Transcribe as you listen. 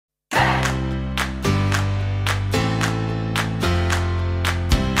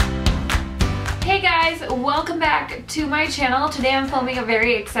Welcome back to my channel. Today I'm filming a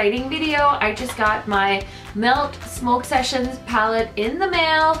very exciting video. I just got my Melt Smoke Sessions palette in the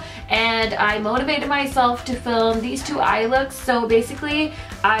mail and I motivated myself to film these two eye looks. So basically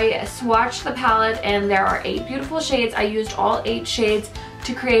I swatched the palette and there are 8 beautiful shades. I used all 8 shades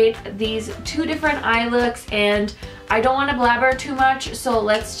to create these 2 different eye looks and I don't want to blabber too much, so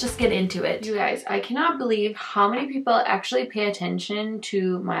let's just get into it. You guys, I cannot believe how many people actually pay attention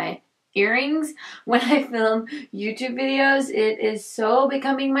to my earrings when I film YouTube videos. It is so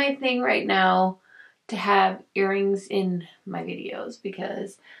becoming my thing right now to have earrings in my videos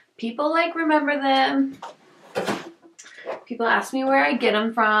because people like remember them. People ask me where I get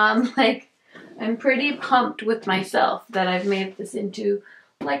them from. Like, I'm pretty pumped with myself that I've made this into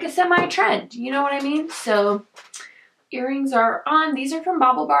like a semi-trend, you know what I mean? So earrings are on. These are from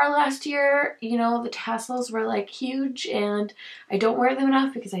Bauble last year. You know, the tassels were like huge and I don't wear them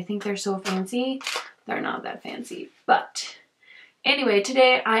enough because I think they're so fancy. They're not that fancy. But anyway,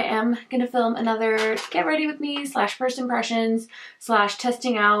 today I am going to film another get ready with me / first impressions /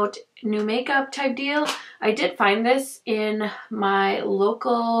 testing out new makeup type deal. I did find this in my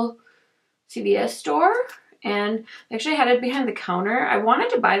local CVS store. And they actually had it behind the counter. I wanted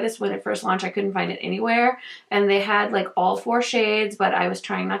to buy this when it first launched. I couldn't find it anywhere. And they had like all 4 shades, but I was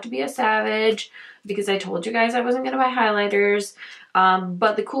trying not to be a savage because I told you guys I wasn't going to buy highlighters.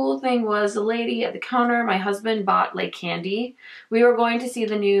 But the cool thing was the lady at the counter, my husband bought like candy. We were going to see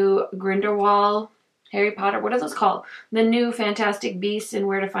the new Grindelwald, Harry Potter, what are those called? The new Fantastic Beasts and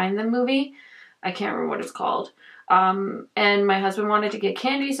Where to Find Them movie. I can't remember what it's called. And my husband wanted to get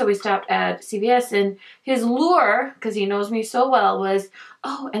candy, so we stopped at CVS, and his lure, because he knows me so well, was,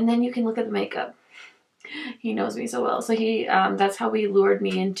 oh, and then you can look at the makeup. He knows me so well. So he, that's how he lured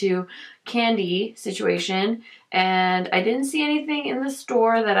me into candy situation, and I didn't see anything in the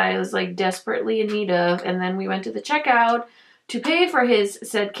store that I was like desperately in need of, and then we went to the checkout to pay for his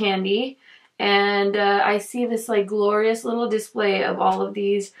said candy. And I see this like glorious little display of all of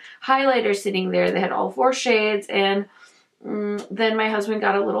these highlighters sitting there. They had all 4 shades. And then my husband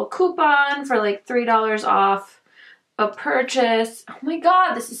got a little coupon for like $3 off a purchase. Oh my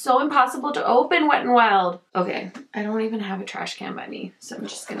God, this is so impossible to open, Wet n Wild. Okay, I don't even have a trash can by me. So I'm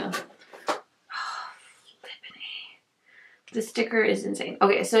just gonna... The sticker is insane.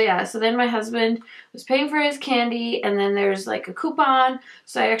 Okay, so yeah, so then my husband was paying for his candy and then there's like a coupon.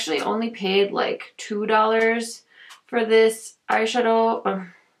 So I actually only paid like $2 for this eyeshadow,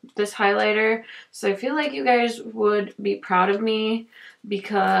 this highlighter. So I feel like you guys would be proud of me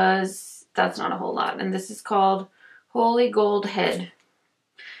because that's not a whole lot. And this is called Holy Gold Head.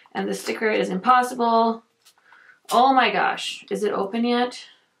 And the sticker is impossible. Oh my gosh, is it open yet?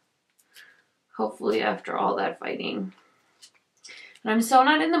 Hopefully after all that fighting. And I'm so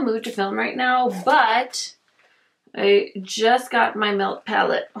not in the mood to film right now, but I just got my Melt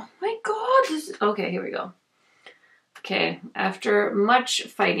palette. Oh my God, this is, okay, here we go. Okay, after much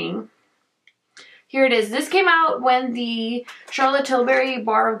fighting, here it is. This came out when the Charlotte Tilbury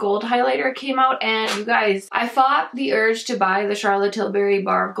Bar of Gold highlighter came out, and you guys, I fought the urge to buy the Charlotte Tilbury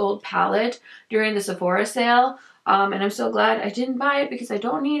Bar of Gold palette during the Sephora sale, and I'm so glad I didn't buy it because I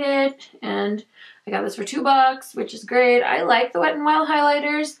don't need it, and I got this for $2, which is great. I like the Wet n Wild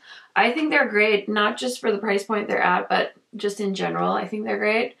highlighters. I think they're great, not just for the price point they're at, but just in general, I think they're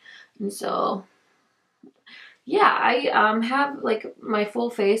great. And so, yeah, I have like my full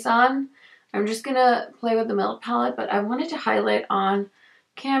face on. I'm just gonna play with the Melt palette, but I wanted to highlight on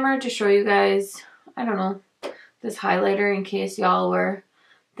camera to show you guys, I don't know, this highlighter in case y'all were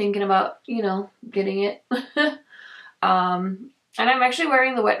thinking about, you know, getting it. And I'm actually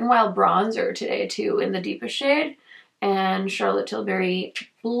wearing the Wet n Wild bronzer today too in the deepest shade, and Charlotte Tilbury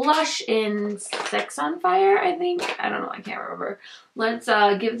blush in Sex on Fire, I think. I don't know, I can't remember. Let's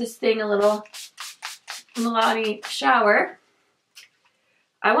give this thing a little Milani shower.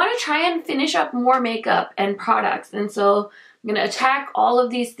 I want to try and finish up more makeup and products, and so I'm going to attack all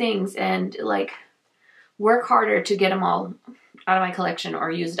of these things and like work harder to get them all out of my collection or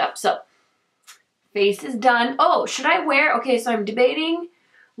used up. So face is done. Oh, should I wear... Okay, so I'm debating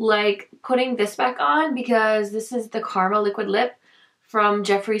like putting this back on because this is the Karma Liquid Lip from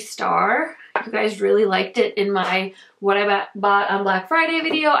Jeffree Star. You guys really liked it in my what I bought on Black Friday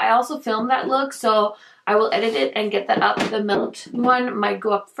video. I also filmed that look, so I will edit it and get that up. The Melt one might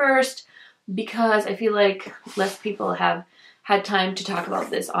go up first because I feel like less people have had time to talk about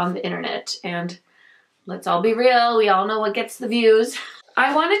this on the internet. And let's all be real, we all know what gets the views.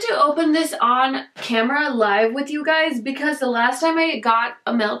 I wanted to open this on camera live with you guys because the last time I got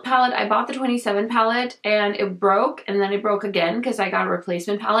a Melt palette, I bought the 27 palette and it broke, and then it broke again because I got a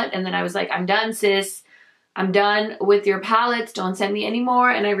replacement palette, and then I was like, I'm done, sis. I'm done with your palettes. Don't send me any more.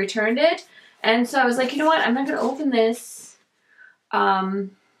 And I returned it. And so I was like, you know what? I'm not going to open this.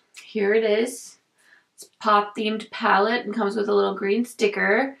 Here it is. It's a pop themed palette and comes with a little green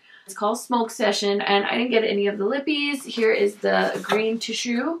sticker. It's called Smoke Session, and I didn't get any of the lippies. Here is the green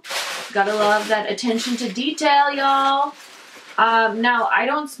tissue. Gotta love that attention to detail, y'all. Now, I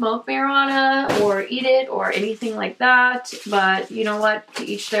don't smoke marijuana or eat it or anything like that, but you know what? To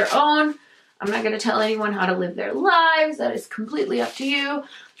each their own. I'm not gonna tell anyone how to live their lives. That is completely up to you.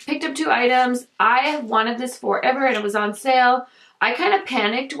 Picked up 2 items. I have wanted this forever, and it was on sale. I kind of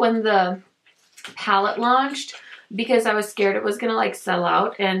panicked when the palette launched because I was scared it was gonna like sell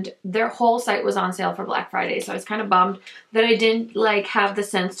out, and their whole site was on sale for Black Friday. So I was kind of bummed that I didn't like have the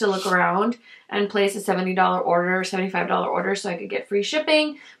sense to look around and place a $70 order, $75 order so I could get free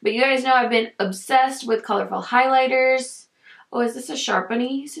shipping. But you guys know I've been obsessed with colorful highlighters. Oh, is this a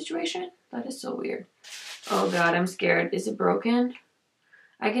Sharpie situation? That is so weird. Oh God, I'm scared. Is it broken?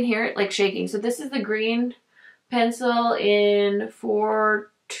 I can hear it like shaking. So this is the green pencil in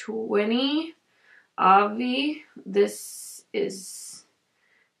 420. Avi, this is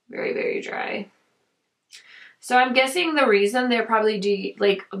very, very dry. So I'm guessing the reason they're probably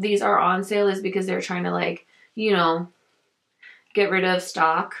like these are on sale is because they're trying to like, you know, get rid of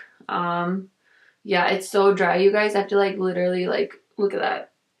stock. Yeah, it's so dry, you guys. I have to like literally like look at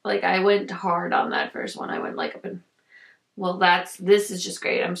that. Like I went hard on that first one. I went like up and well, this is just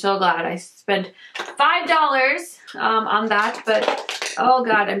great. I'm so glad I spent $5 on that, but oh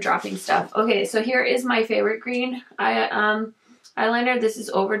God, I'm dropping stuff. Okay, so here is my favorite green eyeliner. This is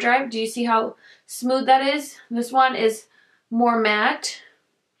Overdrive. Do you see how smooth that is? This one is more matte.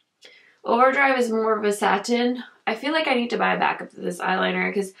 Overdrive is more of a satin. I feel like I need to buy a backup to this eyeliner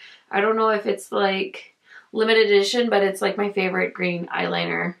because I don't know if it's like limited edition, but it's like my favorite green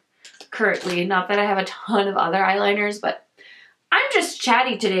eyeliner currently. Not that I have a ton of other eyeliners, but I'm just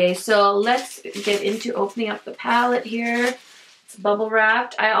chatty today. So let's get into opening up the palette here. It's bubble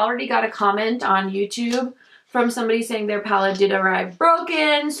wrapped. I already got a comment on YouTube from somebody saying their palette did arrive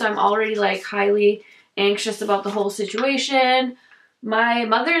broken. So I'm already like highly anxious about the whole situation. My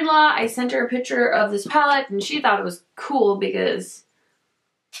mother-in-law, I sent her a picture of this palette and she thought it was cool because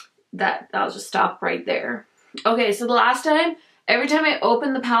I'll just stop right there. Okay, so the last time, every time I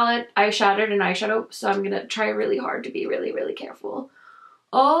opened the palette, I shattered an eyeshadow, so I'm gonna try really hard to be really, really careful.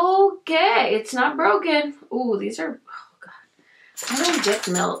 Okay, it's not broken. Ooh, these are, oh God. I don't get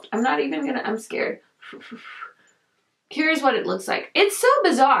melt. I'm scared. Here's what it looks like. It's so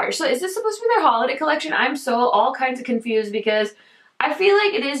bizarre. So is this supposed to be their holiday collection? I'm so all kinds of confused because I feel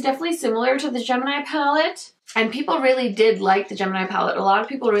like it is definitely similar to the Gemini palette. And people really did like the Gemini palette. A lot of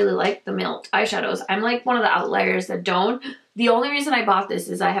people really like the Melt eyeshadows. I'm like one of the outliers that don't. The only reason I bought this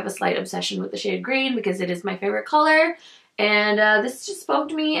is I have a slight obsession with the shade green because it is my favorite color. And this just spoke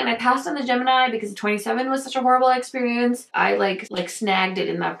to me, and I passed on the Gemini because the 27 was such a horrible experience. I like snagged it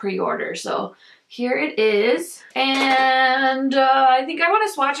in that pre-order. So here it is. And I think I want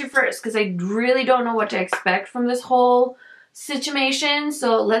to swatch it first because I really don't know what to expect from this whole situation,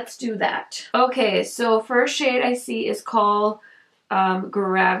 so let's do that. Okay, so first shade I see is called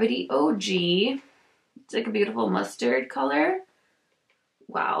Gravity OG. It's like a beautiful mustard color.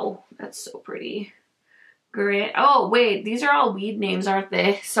 Wow, that's so pretty. Oh wait, these are all weed names, aren't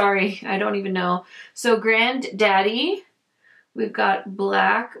they? Sorry, I don't even know. So Granddaddy, we've got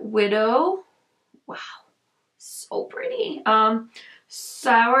Black Widow. Wow, so pretty.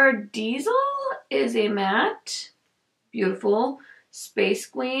 Sour Diesel is a matte. Beautiful. Space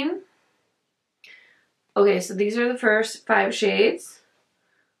Queen. Okay, so these are the first 5 shades.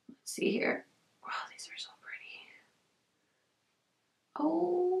 Let's see here. Wow, these are so pretty.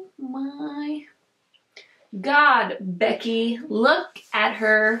 Oh my God, Becky, look at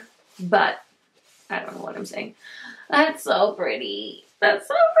her butt. I don't know what I'm saying. That's so pretty. That's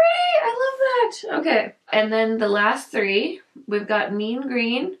so pretty. I love that. Okay, and then the last 3, we've got Mean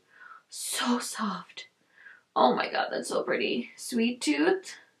Green. So soft. Oh my God, that's so pretty. Sweet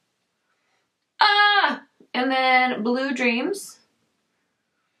Tooth. Ah! And then Blue Dreams.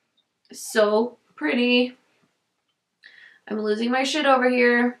 So pretty. I'm losing my shit over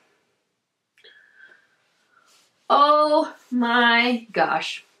here. Oh my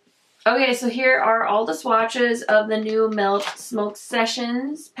gosh. Okay, so here are all the swatches of the new Melt Smoke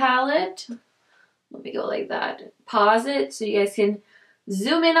Sessions palette. Let me go like that. Pause it so you guys can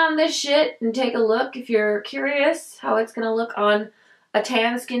zoom in on this shit and take a look if you're curious how it's going to look on a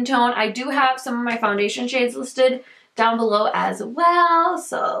tan skin tone. I do have some of my foundation shades listed down below as well,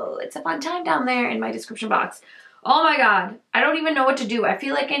 so it's a fun time down there in my description box. Oh my god, I don't even know what to do. I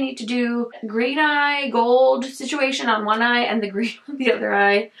feel like I need to do green eye, gold situation on one eye and the green on the other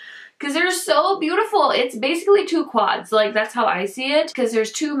eye. Because they're so beautiful. It's basically two quads. Like, that's how I see it. Because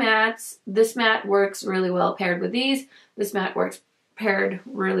there's two mattes. This matte works really well paired with these. This matte works paired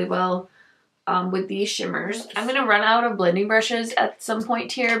really well with these shimmers. I'm going to run out of blending brushes at some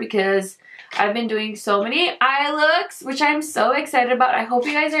point here because I've been doing so many eye looks, which I'm so excited about. I hope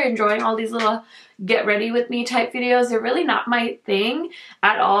you guys are enjoying all these little get ready with me type videos. They're really not my thing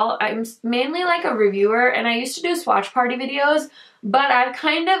at all. I'm mainly like a reviewer, and I used to do swatch party videos, but I've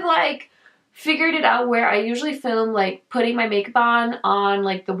kind of like figured it out where I usually film like putting my makeup on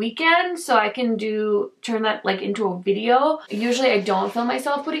like the weekend, so I can turn that like into a video. Usually I don't film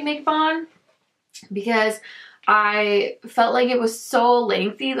myself putting makeup on because I felt like it was so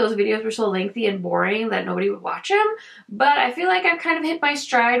lengthy. Those videos were so lengthy and boring that nobody would watch them. But I feel like I've kind of hit my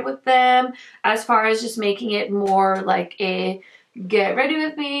stride with them as far as just making it more like a get ready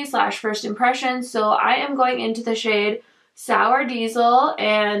with me / first impression. So I am going into the shade Sour Diesel,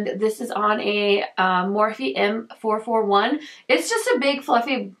 and this is on a Morphe M441. It's just a big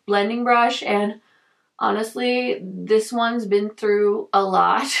fluffy blending brush, and honestly, this one's been through a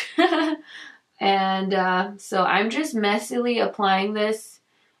lot. And so I'm just messily applying this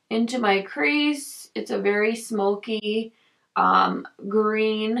into my crease. It's a very smoky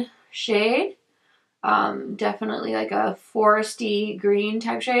green shade. Definitely like a foresty green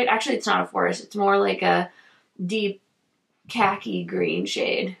type shade. Actually, it's not a forest. It's more like a deep khaki green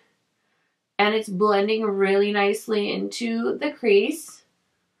shade. And it's blending really nicely into the crease.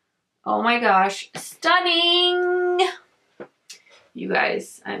 Oh my gosh, stunning! You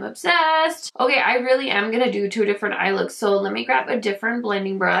guys, I'm obsessed. Okay, I really am gonna do two different eye looks. So let me grab a different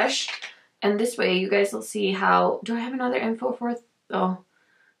blending brush. And this way you guys will see how, do I have another M44? Oh,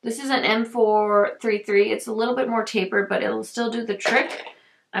 this is an M433. It's a little bit more tapered, but it'll still do the trick.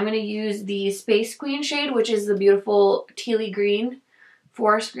 I'm gonna use the Space Queen shade, which is the beautiful tealy green,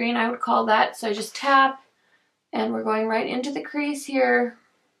 forest green, I would call that. So I just tap, and we're going right into the crease here.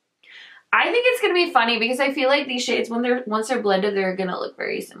 I think it's going to be funny because I feel like these shades, once they're blended, they're going to look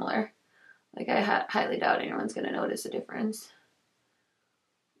very similar. Like, I highly doubt anyone's going to notice a difference.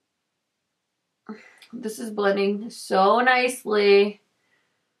 This is blending so nicely.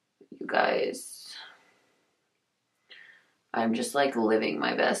 You guys, I'm just like living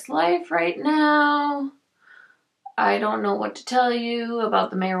my best life right now. I don't know what to tell you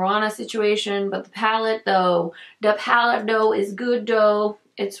about the marijuana situation, but the palette though is good though.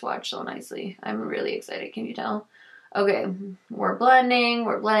 It's swatched so nicely. I'm really excited, can you tell? Okay, we're blending,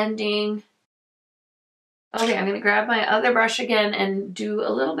 we're blending. Okay, I'm gonna grab my other brush again and do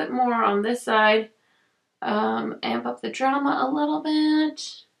a little bit more on this side. Amp up the drama a little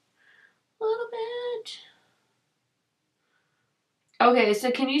bit. Okay,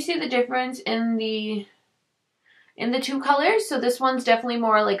 so can you see the difference in the two colors? So this one's definitely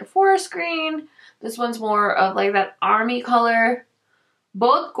more like a forest green. This one's more of like that army color.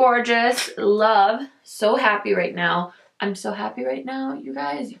 Both gorgeous. Love. So happy right now. I'm so happy right now, you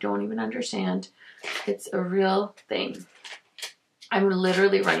guys. You don't even understand. It's a real thing. I'm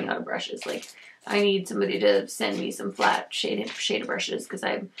literally running out of brushes. Like, I need somebody to send me some flat shaded brushes because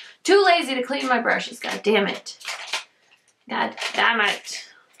I'm too lazy to clean my brushes. God damn it. God damn it.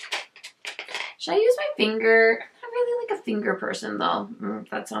 Should I use my finger? I'm not really like a finger person though.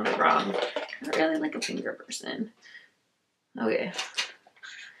 That sounded wrong. I'm not really like a finger person. Okay.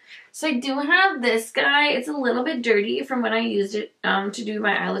 So I do have this guy. It's a little bit dirty from when I used it to do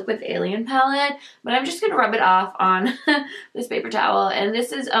my eye look with Alien palette. But I'm just going to rub it off on this paper towel. And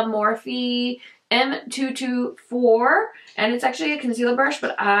this is a Morphe M224. And it's actually a concealer brush,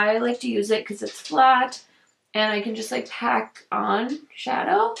 but I like to use it because it's flat. And I can just like pack on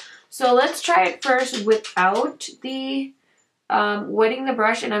shadow. So let's try it first without the wetting the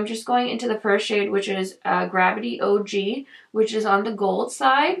brush. And I'm just going into the first shade, which is Gravity OG, which is on the gold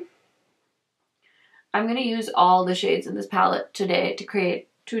side. I'm going to use all the shades in this palette today to create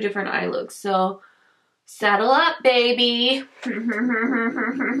two different eye looks. So, saddle up, baby.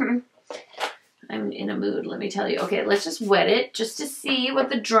 I'm in a mood, let me tell you. Okay, let's just wet it just to see what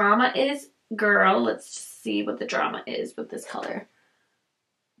the drama is. Girl, let's just see what the drama is with this color.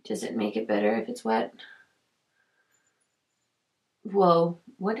 Does it make it better if it's wet? Whoa,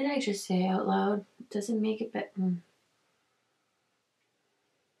 what did I just say out loud? Does it make it better?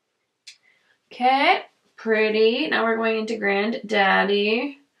 Okay, pretty. Now we're going into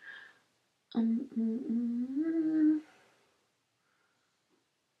Granddaddy.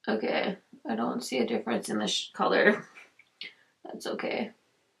 Okay, I don't see a difference in the color. That's okay.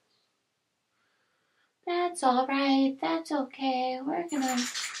 That's alright. That's okay. We're gonna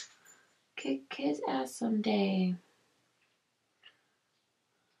kick his ass someday.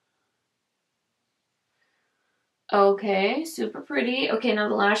 Okay, super pretty. Okay, now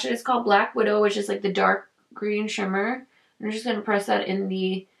the last shade is called Black Widow, which is like the dark green shimmer. I'm just gonna press that in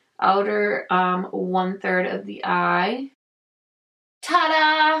the outer 1/3 of the eye.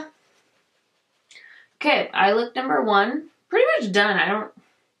 Ta-da! Okay, eye look number 1. Pretty much done.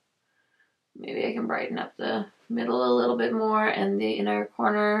 Maybe I can brighten up the middle a little bit more and the inner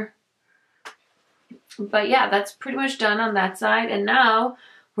corner. But yeah, that's pretty much done on that side. And now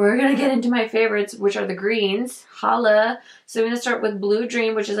we're gonna get into my favorites, which are the greens. Holla! So I'm gonna start with Blue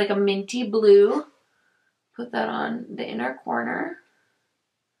Dream, which is like a minty blue. Put that on the inner corner.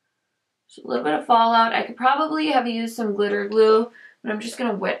 Just a little bit of fallout. I could probably have used some glitter glue, but I'm just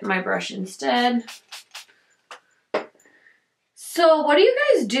gonna wet my brush instead. So what do you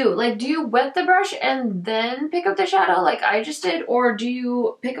guys do? Like, do you wet the brush and then pick up the shadow like I just did? Or do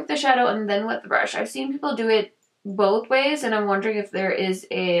you pick up the shadow and then wet the brush? I've seen people do it both ways, and I'm wondering if there is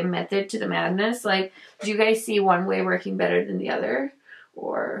a method to the madness. Like, do you guys see one way working better than the other?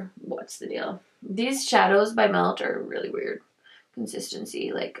 Or what's the deal? These shadows by Melt are really weird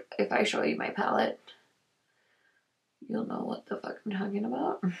consistency. Like, if I show you my palette, you'll know what the fuck I'm talking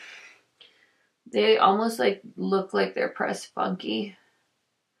about. They almost like look like they're pressed funky,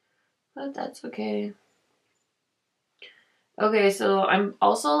 but that's okay. Okay, so I'm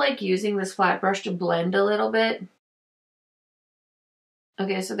also like using this flat brush to blend a little bit.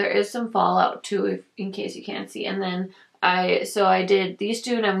 Okay, so there is some fallout too, if in case you can't see. And then I did these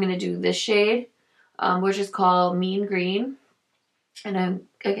two, and I'm gonna do this shade, which is called Mean Green, and I'm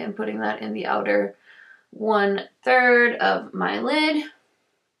again putting that in the outer 1/3 of my lid.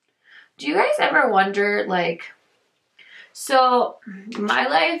 Do you guys ever wonder, like, so my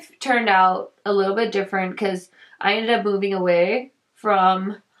life turned out a little bit different because I ended up moving away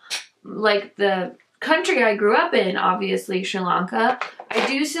from, like, the country I grew up in, obviously, Sri Lanka. I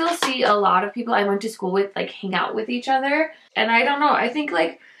do still see a lot of people I went to school with, like, hang out with each other. And I don't know, I think,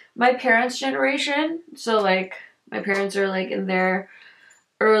 like, my parents' generation, so, like, my parents are, like, in their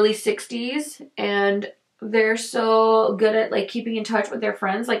early 60s, and they're so good at like keeping in touch with their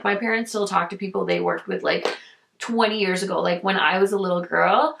friends. Like, my parents still talk to people they worked with like 20 years ago, like when I was a little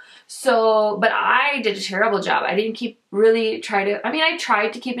girl. So, but I did a terrible job. I didn't I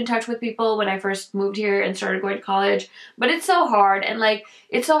tried to keep in touch with people when I first moved here and started going to college, but it's so hard. And like,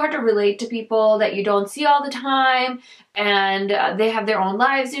 it's so hard to relate to people that you don't see all the time. And they have their own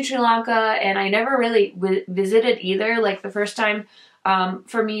lives in Sri Lanka. And I never really visited either. Like, the first time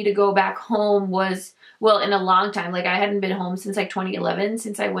for me to go back home was, well, in a long time. Like, I hadn't been home since like 2011,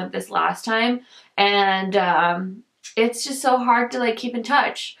 since I went this last time. And it's just so hard to like keep in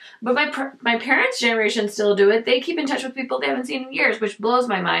touch. But my parents' generation still do it. They keep in touch with people they haven't seen in years, which blows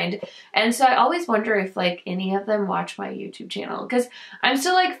my mind. And so I always wonder if like any of them watch my YouTube channel, because I'm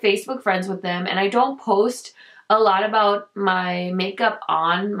still like Facebook friends with them, and I don't post a lot about my makeup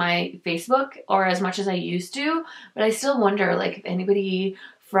on my Facebook, or as much as I used to. But I still wonder like if anybody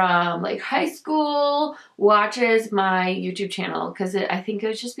from like high school watches my YouTube channel, because I think it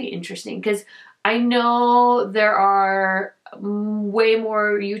would just be interesting, because I know there are way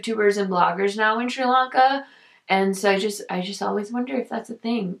more YouTubers and bloggers now in Sri Lanka, and so I just always wonder if that's a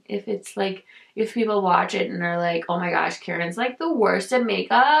thing, if it's like, if people watch it and are like, oh my gosh, Karen's like the worst at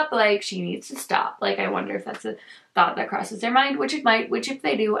makeup, like she needs to stop. Like, I wonder if that's a thought that crosses their mind, which it might, which if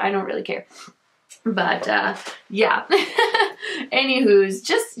they do, I don't really care. But yeah. Anywho's,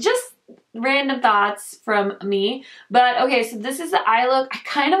 just random thoughts from me. But okay, so this is the eye look. I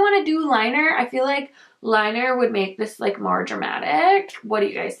kind of want to do liner. I feel like liner would make this like more dramatic. What do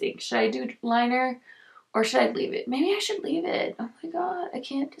you guys think? Should I do liner or should I leave it? Maybe I should leave it. Oh my god, I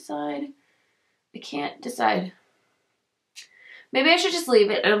can't decide. I can't decide. Maybe I should just leave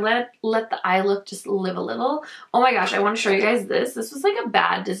it and let the eye look just live a little. Oh my gosh, I want to show you guys this. This was like a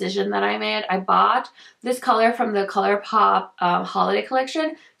bad decision that I made. I bought this color from the ColourPop holiday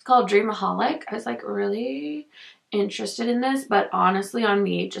collection. It's called Dreamaholic. I was like really interested in this, but honestly on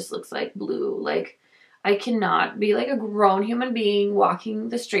me it just looks like blue. Like, I cannot be like a grown human being walking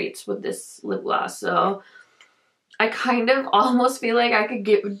the streets with this lip gloss. So I kind of almost feel like I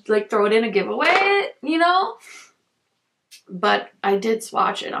could throw it in a giveaway, you know? But I did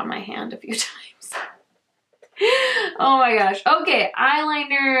swatch it on my hand a few times. Oh my gosh. Okay,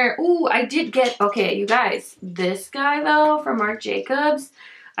 eyeliner. Ooh, I did get, okay, you guys, this guy though from Marc Jacobs,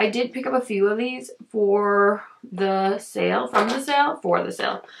 I did pick up a few of these for the sale, and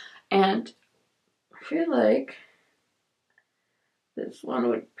I feel like this one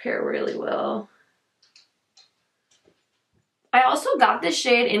would pair really well I also got this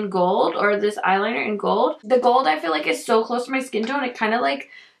shade in gold, or this eyeliner in gold. The gold I feel like is so close to my skin tone, it kind of like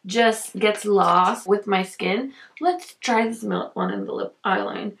just gets lost with my skin. Let's try this milk one in the lip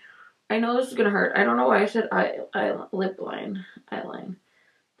eyeline. I know this is gonna hurt. I don't know why I said lip line. Eyeline.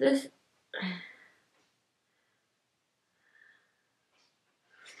 This...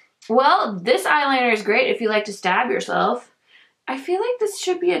 Well, this eyeliner is great if you like to stab yourself. I feel like this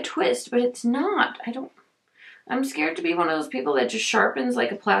should be a twist, but it's not. I'm scared to be one of those people that just sharpens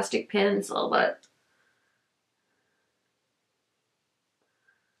like a plastic pencil, but...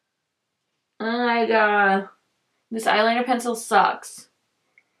 Oh my god. This eyeliner pencil sucks.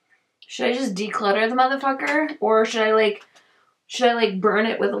 Should I just declutter the motherfucker? Or should I like burn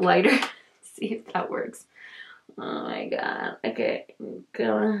it with a lighter? See if that works. Oh my god. Okay.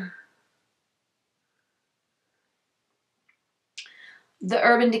 The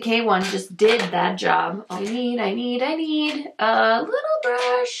Urban Decay one just did that job. I need a little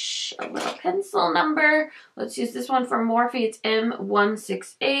brush, a little pencil number. Let's use this one from Morphe. It's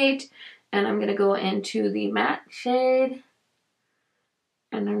M168. And I'm going to go into the matte shade.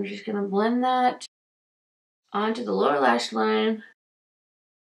 And I'm just going to blend that onto the lower lash line.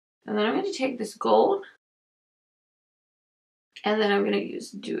 And then I'm going to take this gold. And then I'm going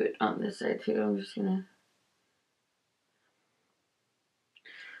to do it on this side too. I'm just going to...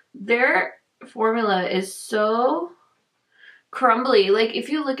 Their formula is so crumbly. Like, if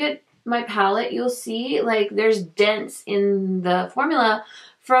you look at my palette, you'll see, like, there's dents in the formula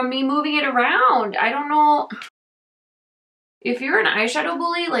from me moving it around. I don't know. If you're an eyeshadow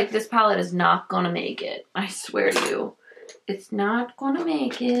bully, like, this palette is not gonna make it. I swear to you. It's not gonna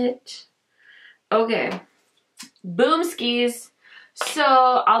make it. Okay. Boom skis. So,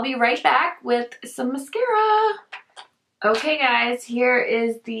 I'll be right back with some mascara. Okay guys, here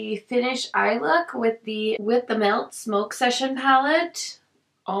is the finished eye look with the Melt Smoke Session palette.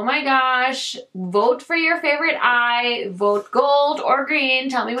 Oh my gosh, vote for your favorite eye, vote gold or green,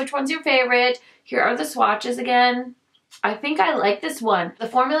 tell me which one's your favorite. Here are the swatches again. I think I like this one. The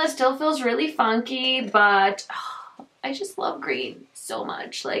formula still feels really funky, but I just love green so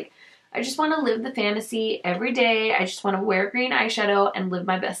much. Like, I just want to live the fantasy every day. I just want to wear green eyeshadow and live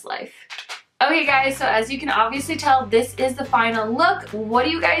my best life. Okay guys, so as you can obviously tell, this is the final look. What do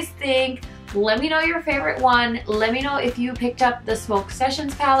you guys think? Let me know your favorite one. Let me know if you picked up the Smoke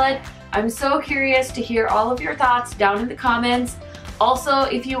Sessions palette. I'm so curious to hear all of your thoughts down in the comments. Also,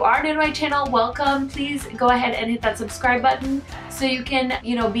 if you are new to my channel, welcome. Please go ahead and hit that subscribe button so you can,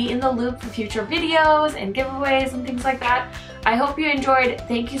 be in the loop for future videos and giveaways and things like that. I hope you enjoyed.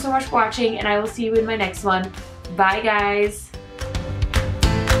 Thank you so much for watching, and I will see you in my next one. Bye guys.